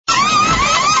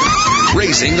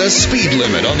raising the speed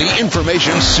limit on the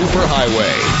information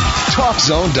superhighway.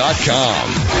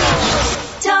 TalkZone.com.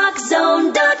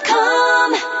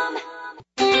 TalkZone.com.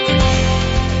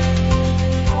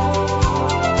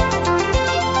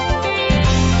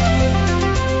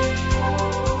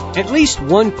 At least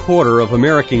 1/4 of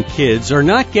American kids are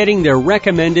not getting their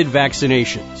recommended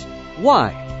vaccinations.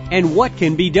 Why? And what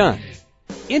can be done?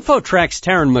 InfoTrack's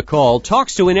Taryn McCall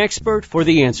talks to an expert for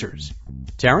the answers.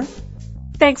 Taryn?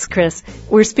 Thanks, Chris.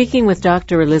 We're speaking with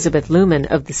Dr. Elizabeth Lumen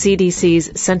of the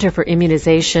CDC's Center for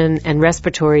Immunization and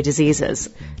Respiratory Diseases.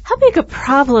 How big a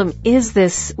problem is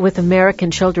this with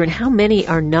American children? How many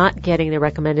are not getting the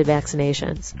recommended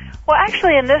vaccinations? Well,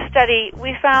 actually, in this study,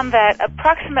 we found that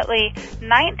approximately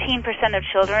 19% of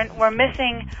children were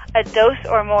missing a dose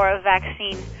or more of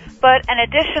vaccine, but an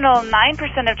additional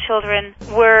 9% of children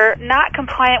were not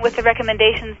compliant with the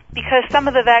recommendations because some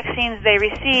of the vaccines they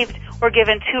received were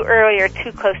given too early or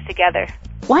too close together.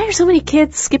 Why are so many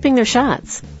kids skipping their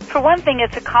shots? For one thing,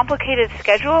 it's a complicated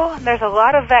schedule. There's a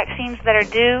lot of vaccines that are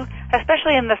due,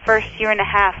 especially in the first year and a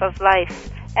half of life.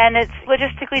 And it's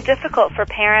logistically difficult for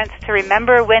parents to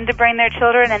remember when to bring their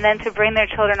children and then to bring their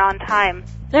children on time.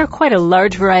 There are quite a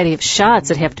large variety of shots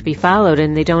that have to be followed,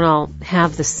 and they don't all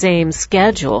have the same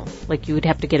schedule. Like you would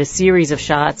have to get a series of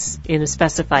shots in a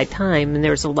specified time, and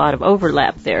there's a lot of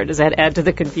overlap there. Does that add to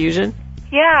the confusion?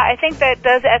 Yeah, I think that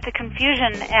does add to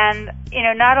confusion, and,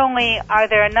 not only are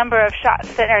there a number of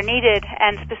shots that are needed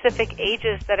and specific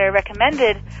ages that are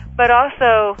recommended, but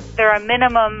also there are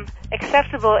minimum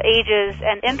acceptable ages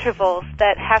and intervals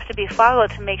that have to be followed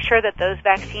to make sure that those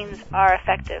vaccines are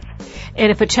effective.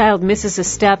 And if a child misses a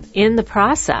step in the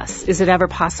process, is it ever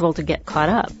possible to get caught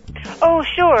up? Oh,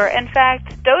 sure. In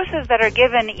fact, doses that are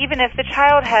given, even if the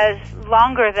child has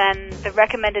longer than the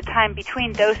recommended time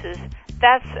between doses,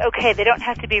 that's okay. They don't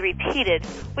have to be repeated.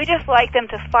 We just like them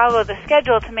to follow the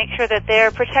schedule to make sure that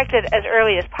they're protected as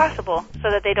early as possible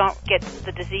so that they don't get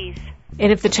the disease.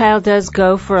 And if the child does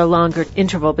go for a longer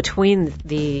interval between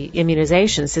the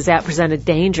immunizations, does that present a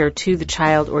danger to the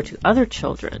child or to other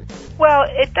children? Well,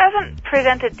 it doesn't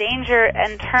present a danger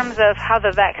in terms of how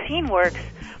the vaccine works,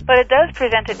 but it does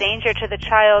present a danger to the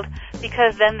child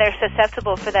because then they're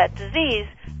susceptible for that disease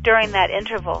during that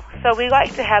interval. So we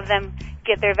like to have them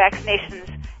get their vaccinations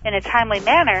in a timely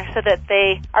manner so that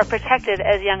they are protected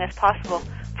as young as possible.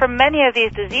 For many of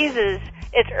these diseases,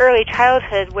 it's early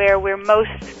childhood where we're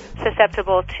most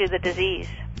susceptible to the disease.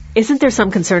 Isn't there some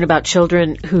concern about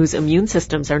children whose immune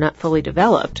systems are not fully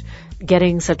developed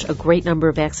getting such a great number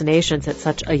of vaccinations at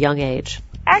such a young age?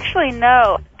 Actually,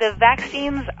 no. The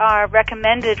vaccines are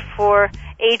recommended for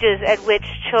ages at which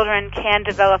children can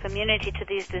develop immunity to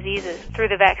these diseases through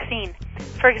the vaccine.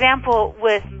 For example,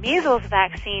 with measles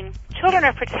vaccine, children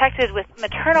are protected with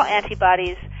maternal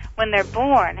antibodies when they're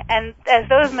born, and as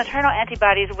those maternal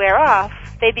antibodies wear off,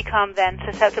 they become then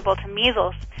susceptible to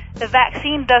measles. The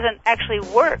vaccine doesn't actually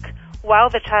work while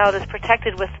the child is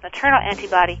protected with maternal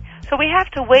antibody, so we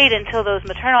have to wait until those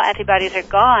maternal antibodies are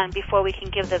gone before we can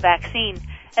give the vaccine.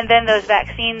 And then those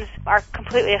vaccines are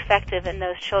completely effective in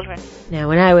those children. Now,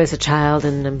 when I was a child,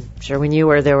 and I'm sure when you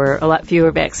were, there were a lot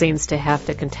fewer vaccines to have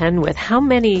to contend with. How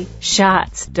many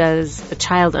shots does a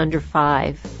child under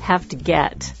 5 have to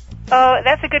get? Oh,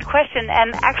 that's a good question.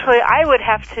 And actually, I would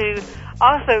have to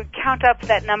also count up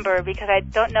that number because I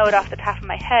don't know it off the top of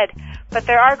my head. But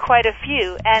there are quite a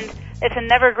few, and it's a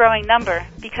never-growing number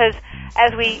because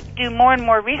as we do more and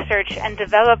more research and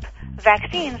develop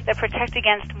vaccines that protect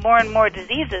against more and more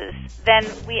diseases, then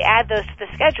we add those to the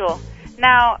schedule.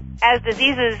 Now, as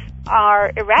diseases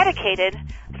are eradicated,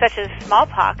 such as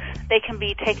smallpox, they can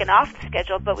be taken off the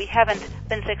schedule, but we haven't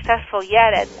been successful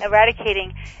yet at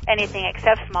eradicating anything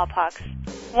except smallpox.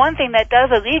 One thing that does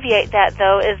alleviate that,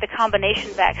 though, is the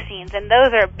combination vaccines, and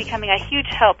those are becoming a huge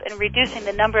help in reducing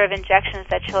the number of injections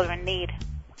that children need.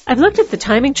 I've looked at the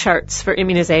timing charts for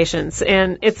immunizations,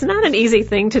 and it's not an easy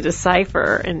thing to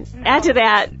decipher. And add to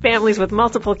that families with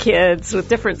multiple kids with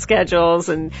different schedules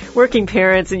and working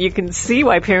parents, and you can see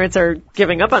why parents are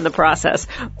giving up on the process.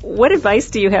 What advice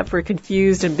do you have for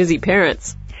confused and busy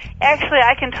parents? Actually,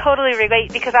 I can totally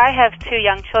relate because I have 2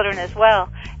 young children as well.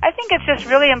 I think it's just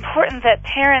really important that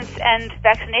parents and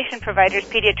vaccination providers,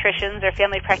 pediatricians or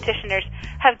family practitioners,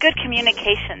 have good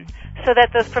communication so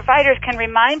that those providers can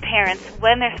remind parents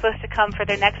when they're supposed to come for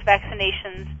their next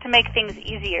vaccinations to make things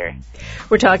easier.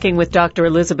 We're talking with Dr.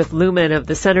 Elizabeth Lumen of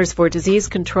the Centers for Disease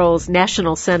Control's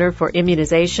National Center for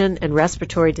Immunization and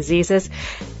Respiratory Diseases.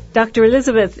 Dr.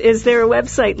 Elizabeth, is there a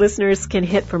website listeners can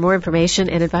hit for more information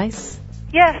and advice?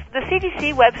 Yes, the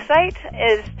CDC website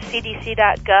is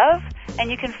cdc.gov,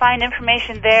 and you can find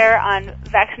information there on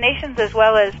vaccinations as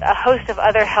well as a host of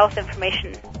other health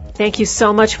information. Thank you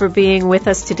so much for being with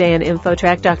us today on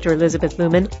InfoTrack, Dr. Elizabeth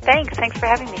Lumen. Thanks for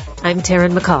having me. I'm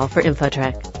Taryn McCall for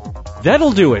InfoTrack.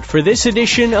 That'll do it for this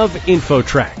edition of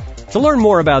InfoTrack. To learn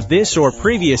more about this or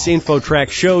previous InfoTrack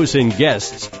shows and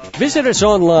guests, visit us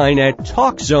online at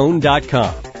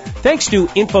TalkZone.com. Thanks to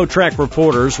InfoTrack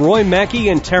reporters Roy Mackey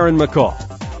and Taryn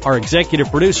McCall. Our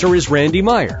executive producer is Randy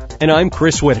Meyer, and I'm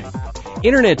Chris Whitting.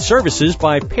 Internet services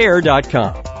by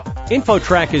Pair.com.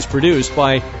 InfoTrack is produced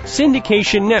by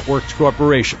Syndication Networks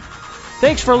Corporation.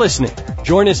 Thanks for listening.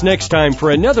 Join us next time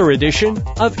for another edition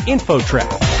of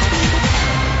InfoTrack.